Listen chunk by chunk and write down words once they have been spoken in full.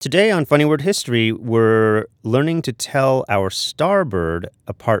Today on Funny Word History, we're learning to tell our starboard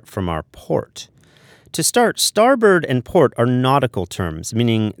apart from our port. To start, starboard and port are nautical terms,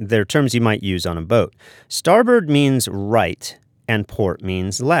 meaning they're terms you might use on a boat. Starboard means right, and port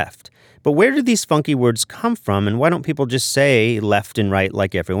means left. But where did these funky words come from, and why don't people just say left and right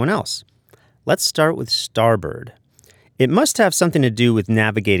like everyone else? Let's start with starboard. It must have something to do with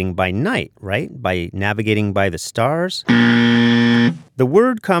navigating by night, right? By navigating by the stars? The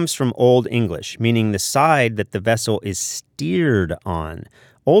word comes from Old English, meaning the side that the vessel is steered on.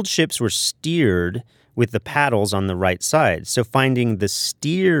 Old ships were steered with the paddles on the right side, so finding the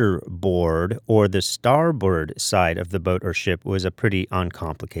steerboard or the starboard side of the boat or ship was a pretty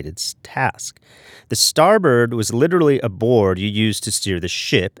uncomplicated task. The starboard was literally a board you used to steer the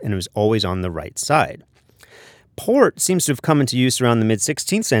ship, and it was always on the right side. Port seems to have come into use around the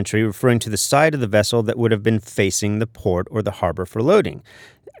mid-16th century, referring to the side of the vessel that would have been facing the port or the harbor for loading.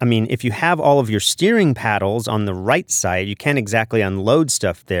 I mean, if you have all of your steering paddles on the right side, you can't exactly unload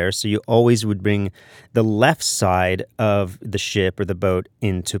stuff there, so you always would bring the left side of the ship or the boat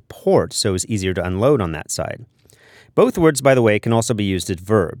into port, so it's easier to unload on that side. Both words, by the way, can also be used as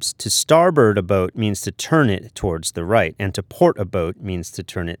verbs. To starboard a boat means to turn it towards the right, and to port a boat means to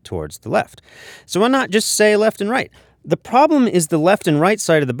turn it towards the left. So why not just say left and right? The problem is the left and right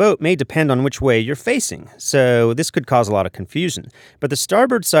side of the boat may depend on which way you're facing, so this could cause a lot of confusion. But the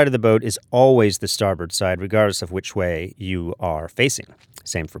starboard side of the boat is always the starboard side, regardless of which way you are facing.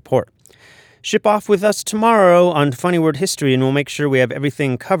 Same for port. Ship off with us tomorrow on Funny Word History, and we'll make sure we have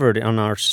everything covered on our